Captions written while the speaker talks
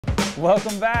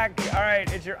Welcome back. All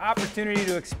right, it's your opportunity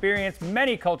to experience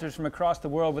many cultures from across the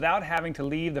world without having to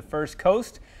leave the First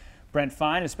Coast. Brent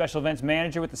Fine is Special Events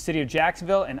Manager with the City of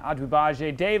Jacksonville, and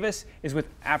Adubaje Davis is with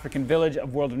African Village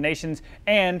of World of Nations.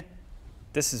 And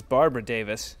this is Barbara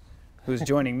Davis, who's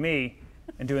joining me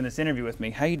and doing this interview with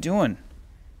me. How you doing?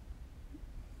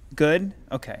 Good?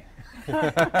 Okay.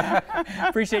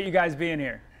 Appreciate you guys being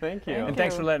here. Thank you. And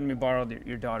thanks for letting me borrow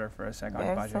your daughter for a second.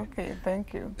 That's okay,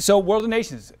 thank you. So World of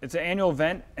Nations, it's an annual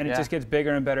event, and it just gets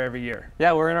bigger and better every year.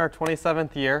 Yeah, we're in our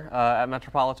 27th year at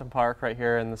Metropolitan Park right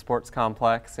here in the sports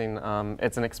complex. And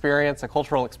it's an experience, a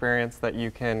cultural experience that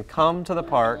you can come to the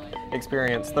park,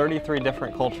 experience 33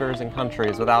 different cultures and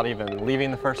countries without even leaving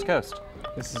the First Coast.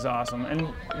 This is awesome. And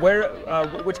where,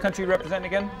 which country are you representing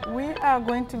again? We are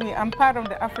going to be, I'm part of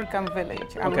the African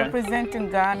Village. I'm representing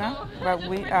Ghana, but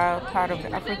we are part of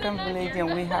the African Village,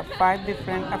 and we have 5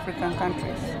 different African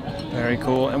countries. Very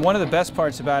cool. And one of the best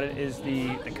parts about it is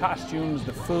the costumes,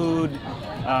 the food,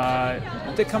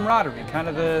 the camaraderie, kind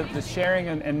of the sharing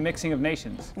and mixing of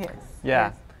nations. Yes. Yeah.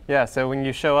 Yes. Yeah, so when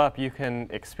you show up, you can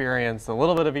experience a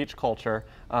little bit of each culture.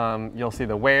 You'll see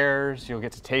the wares, you'll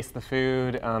get to taste the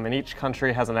food, and each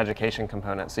country has an education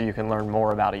component, so you can learn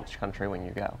more about each country when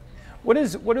you go. What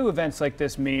do events like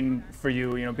this mean for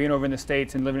you? You know, being over in the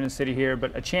States and living in the city here,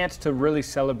 but a chance to really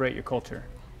celebrate your culture.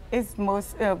 It's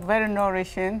most very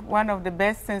nourishing. One of the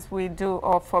best things we do,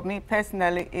 or for me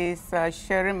personally, is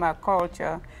sharing my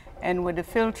culture. And with the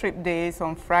field trip days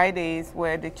on Fridays,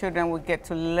 where the children will get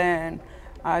to learn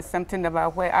something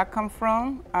about where I come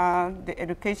from. The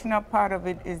educational part of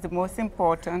it is the most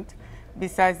important,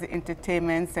 besides the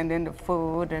entertainments and then the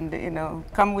food and the,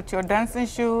 come with your dancing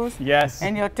shoes. Yes.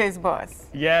 And your taste buds.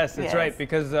 Yes, that's right,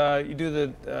 because you do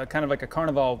the kind of like a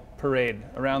carnival parade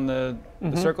around the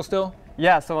circle still?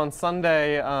 Yeah, so on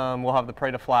Sunday we'll have the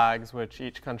Parade of Flags, which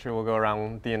each country will go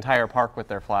around the entire park with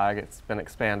their flag. It's been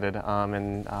expanded,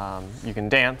 and you can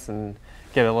dance and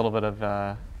get a little bit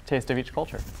of taste of each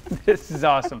culture. This is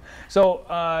awesome. So,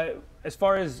 as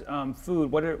far as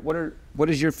food, what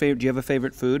is your favorite? Do you have a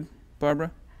favorite food,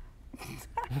 Barbara?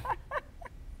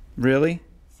 Really?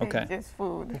 Okay. Just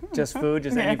food. Just food.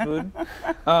 Just any food.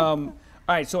 All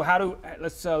right. So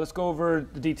let's go over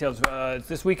the details. It's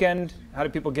this weekend. How do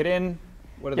people get in?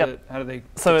 What are how do they?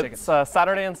 So it's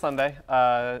Saturday and Sunday.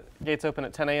 Gates open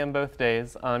at 10 a.m. both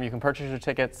days. You can purchase your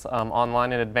tickets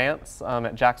online in advance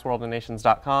at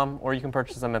jacksworldofnations.com, or you can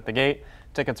purchase them at the gate.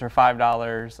 Tickets are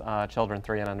 $5. Children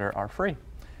 3 and under are free. Do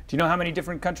you know how many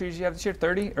different countries you have this year?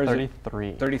 30? Or is 33.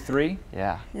 It 33?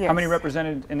 Yeah. Yes. How many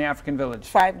represented in the African Village?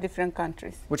 5 different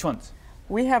countries. Which ones?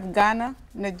 We have Ghana,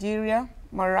 Nigeria,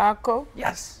 Morocco,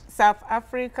 South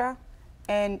Africa,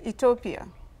 and Ethiopia.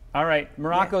 All right,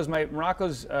 Morocco's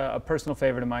a personal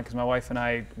favorite of mine because my wife and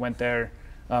I went there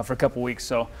for a couple weeks.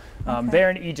 So there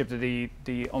in Egypt are the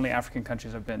only African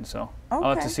countries I've been. So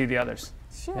I'll have to see the others.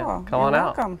 Sure. Yeah. Come on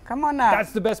out. Come on out.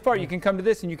 That's the best part. You can come to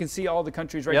this and you can see all the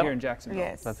countries right here in Jacksonville.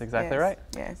 Yes. That's exactly right.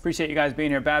 Yes. Appreciate you guys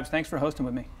being here. Babs, thanks for hosting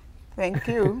with me. Thank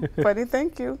you. Buddy,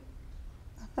 thank you.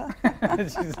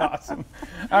 She's awesome.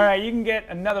 All right, you can get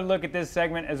another look at this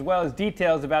segment as well as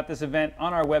details about this event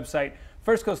on our website,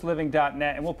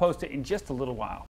 firstcoastliving.net, and we'll post it in just a little while.